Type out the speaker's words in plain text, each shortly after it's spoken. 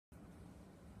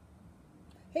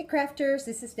Hey crafters,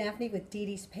 this is Daphne with Dee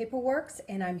Dee's Paperworks,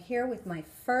 and I'm here with my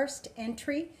first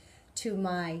entry to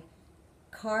my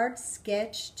card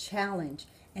sketch challenge,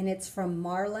 and it's from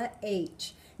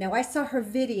MarlaH. Now I saw her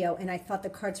video and I thought the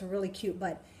cards were really cute,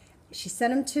 but she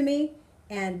sent them to me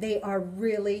and they are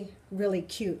really, really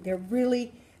cute. They're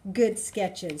really good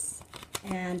sketches.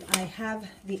 And I have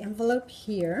the envelope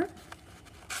here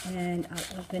and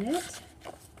I'll open it.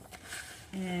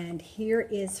 And here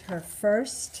is her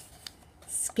first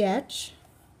sketch.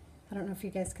 I don't know if you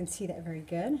guys can see that very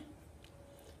good,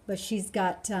 but she's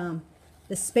got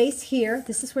the space here.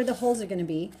 This is where the holes are going to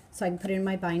be, so I can put it in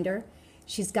my binder.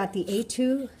 She's got the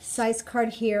A2 size card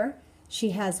here.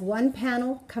 She has one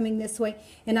panel coming this way,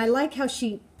 and I like how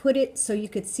she put it so you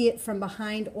could see it from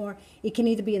behind, or it can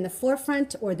either be in the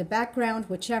forefront or the background,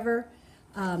 whichever.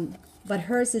 But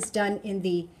hers is done in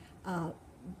the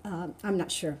I'm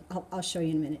not sure. I'll show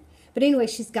you in a minute. But anyway,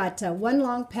 she's got one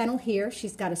long panel here.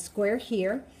 She's got a square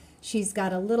here. She's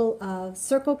got a little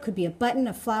circle, could be a button,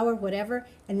 a flower, whatever,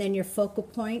 and then your focal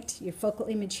point, your focal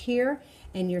image here,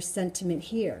 and your sentiment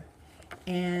here.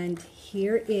 And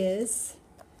here is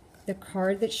the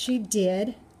card that she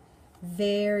did.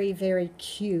 Very, very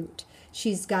cute.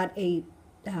 She's got a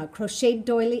crocheted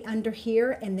doily under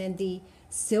here, and then the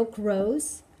silk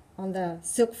rose on the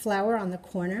silk flower on the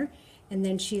corner. And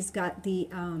then she's got the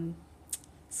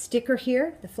sticker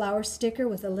here, the flower sticker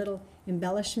with a little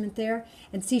embellishment there.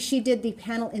 And see, she did the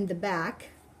panel in the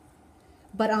back,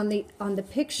 but on the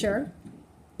picture,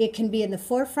 it can be in the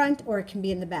forefront or it can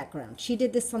be in the background. She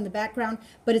did this on the background,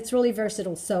 but it's really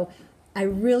versatile. So I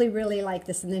really, really like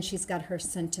this. And then she's got her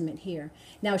sentiment here.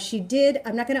 Now she did,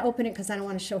 I'm not going to open it because I don't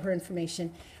want to show her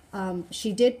information.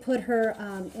 She did put her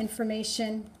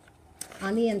information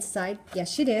on the inside. Yes,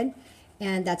 she did.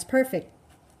 And that's perfect.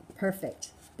 Perfect.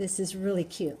 This is really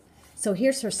cute. So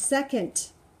here's her second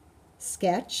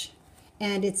sketch,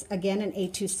 and it's again an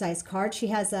A2 size card. She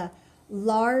has a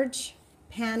large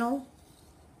panel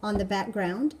on the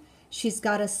background. She's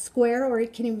got a square, or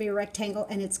it can even be a rectangle,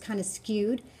 and it's kind of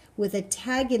skewed with a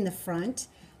tag in the front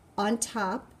on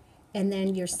top, and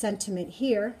then your sentiment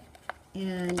here.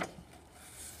 And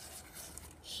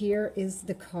here is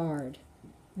the card.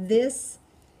 This,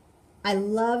 I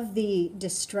love the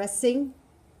distressing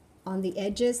on the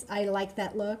edges. I like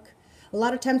that look. A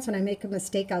lot of times when I make a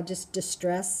mistake, I'll just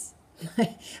distress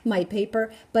my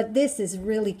paper, but this is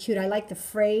really cute. I like the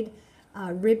frayed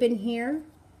ribbon here,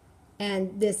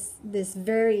 and this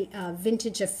very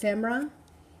vintage ephemera,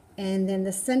 and then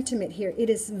the sentiment here. It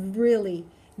is really,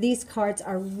 these cards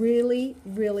are really,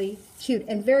 really cute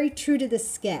and very true to the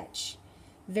sketch.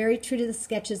 Very true to the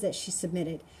sketches that she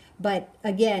submitted. But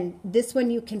again, this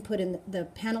one you can put in the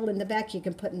panel in the back, you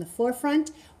can put in the forefront,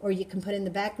 or you can put in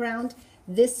the background.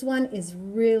 This one is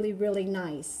really, really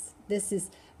nice. This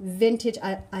is vintage.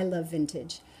 I love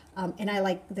vintage. And I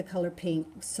like the color pink,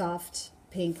 soft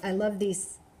pink. I love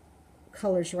these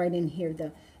colors right in here,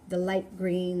 the light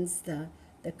greens, the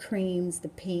creams, the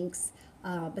pinks.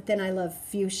 But then I love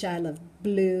fuchsia, I love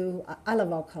blue. I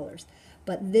love all colors.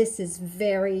 But this is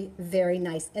very, very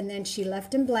nice. And then she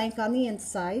left them blank on the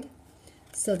inside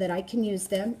so that I can use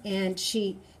them. And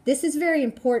this is very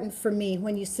important for me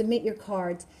when you submit your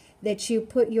cards, that you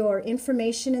put your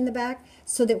information in the back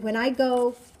so that when I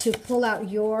go to pull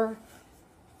out your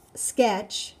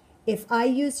sketch, if I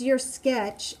use your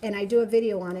sketch and I do a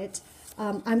video on it,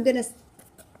 I'm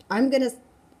gonna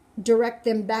direct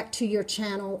them back to your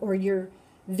channel or your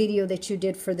video that you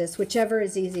did for this, whichever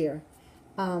is easier.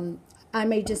 I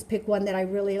may just pick one that I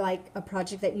really like, a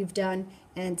project that you've done,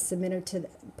 and submit it to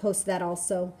post that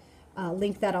also,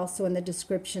 link that also in the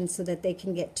description so that they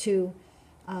can get two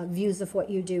views of what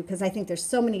you do, because I think there's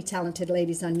so many talented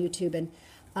ladies on YouTube.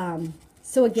 And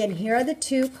so again, here are the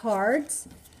two cards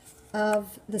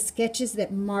of the sketches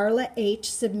that MarlaH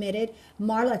submitted.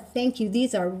 Marla, thank you.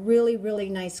 These are really, really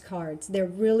nice cards. They're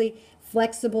really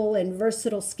flexible and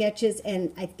versatile sketches,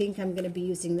 and I think I'm going to be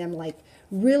using them like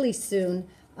really soon.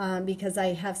 Because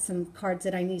I have some cards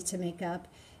that I need to make up,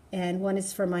 and one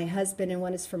is for my husband and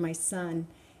one is for my son,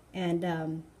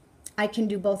 and I can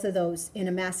do both of those in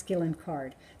a masculine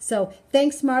card. So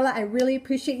thanks, Marla. I really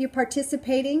appreciate you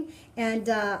participating, and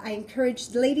I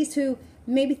encourage ladies who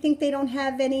maybe think they don't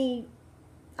have any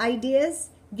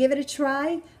ideas, give it a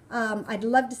try. I'd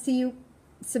love to see you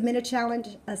submit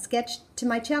a sketch to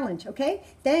my challenge. Okay,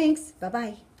 thanks.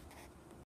 Bye-bye.